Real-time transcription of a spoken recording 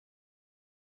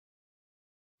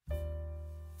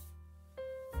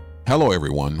Hello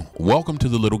everyone, welcome to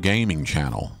the Little Gaming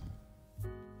Channel.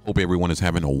 Hope everyone is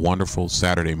having a wonderful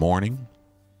Saturday morning.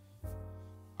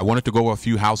 I wanted to go over a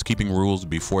few housekeeping rules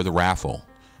before the raffle.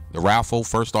 The raffle,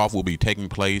 first off, will be taking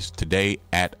place today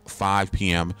at 5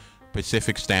 p.m.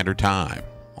 Pacific Standard Time,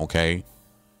 okay?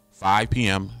 5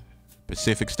 p.m.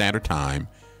 Pacific Standard Time.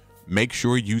 Make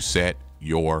sure you set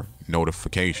your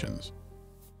notifications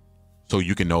so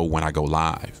you can know when I go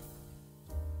live.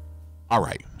 All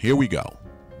right, here we go.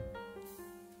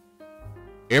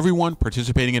 Everyone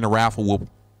participating in the raffle will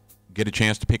get a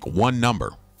chance to pick one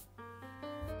number.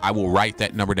 I will write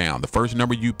that number down. The first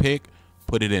number you pick,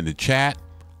 put it in the chat.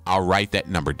 I'll write that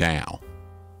number down.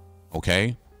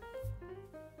 Okay?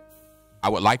 I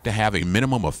would like to have a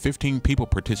minimum of 15 people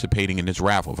participating in this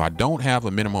raffle. If I don't have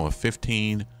a minimum of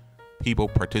 15 people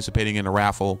participating in the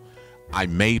raffle, I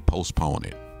may postpone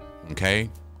it. Okay?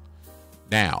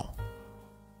 Now,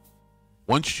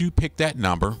 once you pick that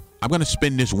number, I'm going to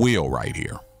spin this wheel right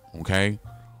here, okay?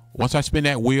 Once I spin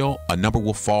that wheel, a number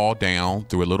will fall down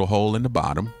through a little hole in the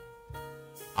bottom.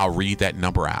 I'll read that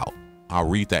number out. I'll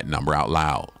read that number out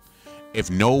loud.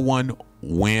 If no one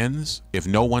wins, if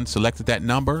no one selected that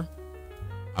number,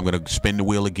 I'm going to spin the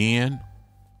wheel again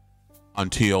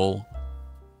until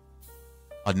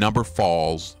a number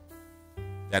falls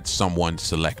that someone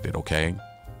selected, okay?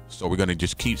 So we're going to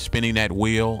just keep spinning that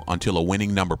wheel until a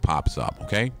winning number pops up,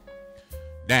 okay?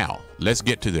 Now, let's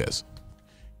get to this.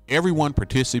 Everyone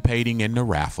participating in the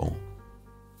raffle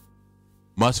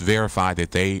must verify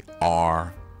that they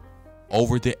are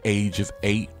over the age of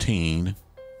 18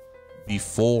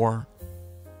 before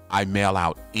I mail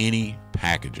out any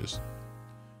packages.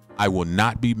 I will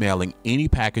not be mailing any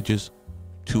packages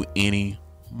to any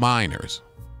minors.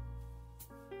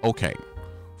 Okay,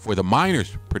 for the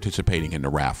minors participating in the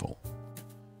raffle,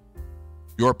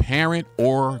 your parent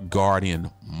or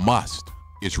guardian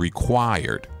is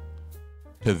required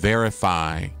to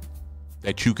verify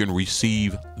that you can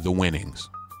receive the winnings.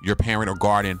 Your parent or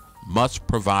guardian must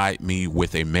provide me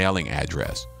with a mailing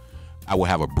address. I will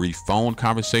have a brief phone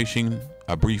conversation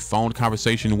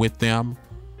with them,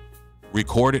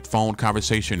 recorded phone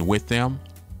conversation with them,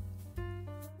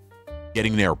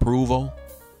 getting their approval,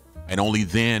 and only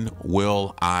then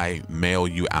will I mail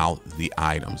you out the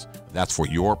items. That's for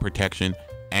your protection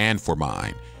and for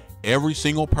mine. Every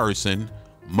single person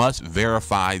must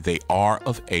verify they are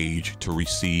of age to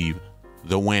receive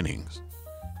the winnings.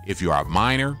 If you are a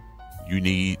minor, you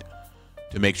need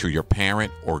to make sure your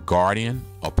parent or guardian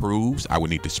approves. I would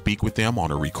need to speak with them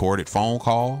on a recorded phone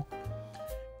call.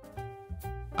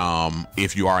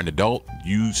 If you are an adult,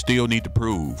 you still need to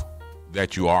prove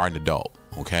that you are an adult,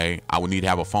 okay? I would need to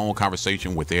have a phone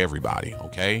conversation with everybody,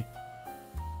 okay?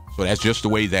 So that's just the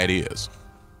way that is.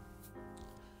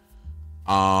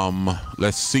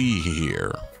 Let's see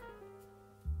here.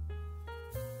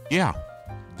 Yeah,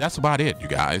 that's about it, you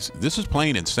guys. This is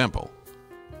plain and simple.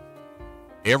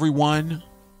 Everyone,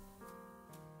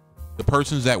 the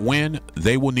persons that win,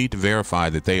 they will need to verify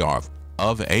that they are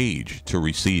of age to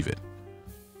receive it.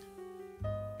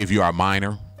 If you are a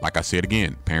minor, like I said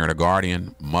again, parent or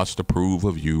guardian must approve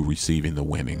of you receiving the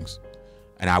winnings.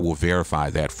 And I will verify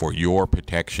that for your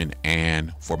protection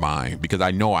and for mine, because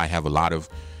I know I have a lot of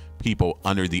people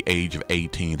under the age of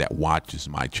 18 that watches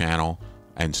my channel,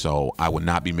 and so I will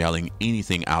not be mailing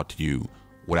anything out to you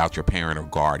without your parent or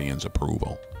guardian's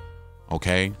approval.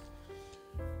 Okay,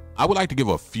 I would like to give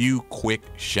a few quick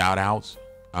shout outs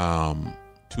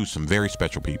to some very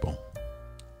special people.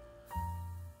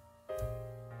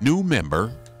 New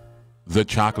member, The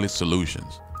Chocolate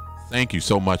Solutions. Thank you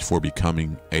so much for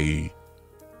becoming a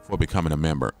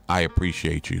member. I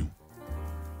appreciate you.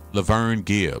 Laverne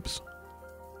Gibbs,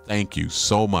 thank you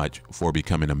so much for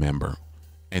becoming a member,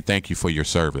 and thank you for your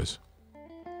service.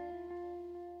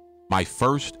 My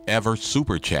first ever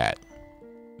super chat,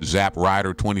 Zap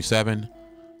Rider 27,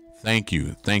 thank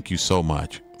you so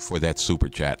much for that super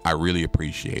chat. I really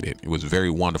appreciate it. It was very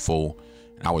wonderful,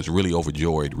 and I was really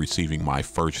overjoyed receiving my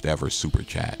first ever super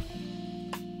chat.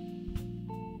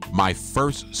 My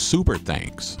first super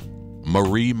thanks,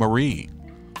 Marie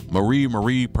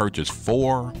purchased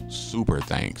 4 super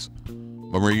thanks.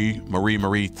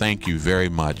 Marie, thank you very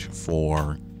much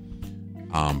for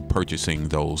purchasing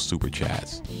those super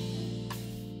chats.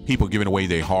 People giving away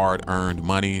their hard-earned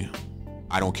money.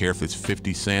 I don't care if it's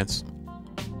 50 cents.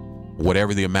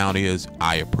 Whatever the amount is,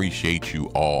 I appreciate you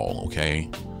all, okay?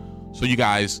 So you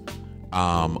guys,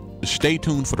 stay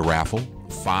tuned for the raffle,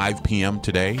 5 p.m.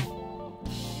 today,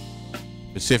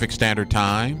 Pacific Standard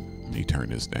Time. Let me turn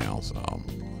this down. So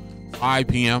 5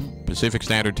 p.m. Pacific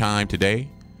Standard Time today.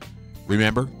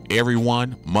 Remember,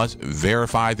 everyone must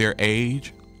verify their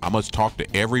age I must talk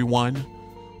to everyone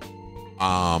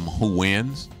who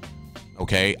wins.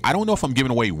 Okay, I don't know if I'm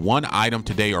giving away one item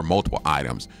today or multiple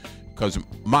items, because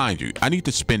mind you, I need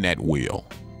to spin that wheel,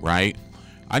 right?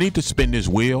 I need to spin this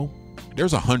wheel.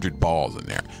 There's 100 balls in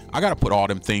there. I got to put all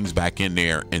them things back in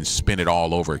there and spin it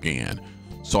all over again.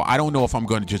 So I don't know if I'm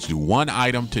going to just do one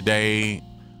item today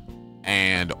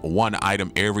and one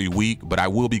item every week, but I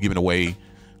will be giving away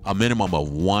a minimum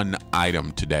of one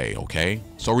item today, okay?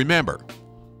 So remember,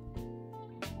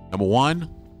 number one,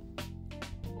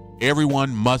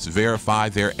 everyone must verify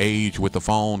their age with a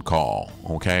phone call,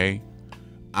 okay?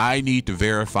 I need to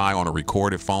verify on a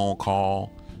recorded phone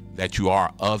call that you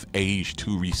are of age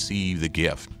to receive the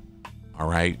gift, all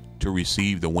right? To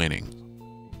receive the winnings,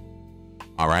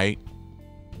 all right?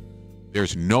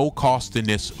 There's no cost in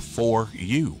this for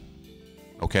you,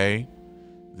 okay?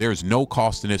 There's no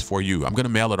cost in this for you. I'm going to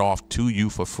mail it off to you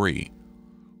for free,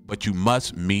 but you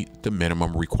must meet the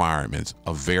minimum requirements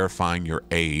of verifying your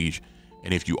age.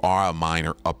 And if you are a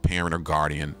minor, a parent or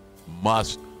guardian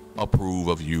must approve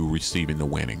of you receiving the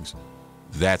winnings.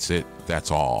 That's it. That's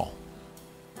all.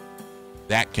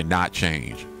 That cannot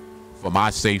change for my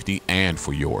safety and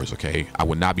for yours, okay? I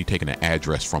would not be taking an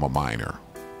address from a minor.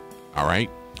 All right?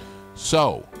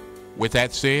 So, with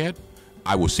that said,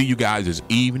 I will see you guys this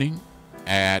evening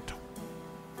at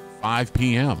 5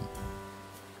 p.m.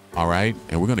 All right?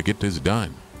 And we're going to get this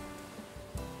done.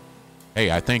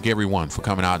 Hey, I thank everyone for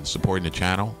coming out and supporting the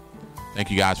channel.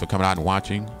 Thank you guys for coming out and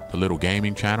watching the little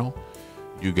gaming channel.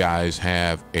 You guys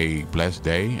have a blessed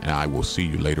day, and I will see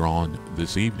you later on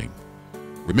this evening.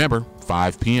 Remember,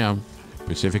 5 p.m.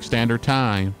 Pacific Standard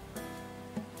Time.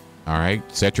 All right?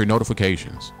 Set your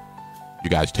notifications. You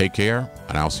guys take care,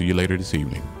 and I'll see you later this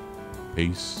evening.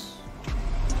 Peace.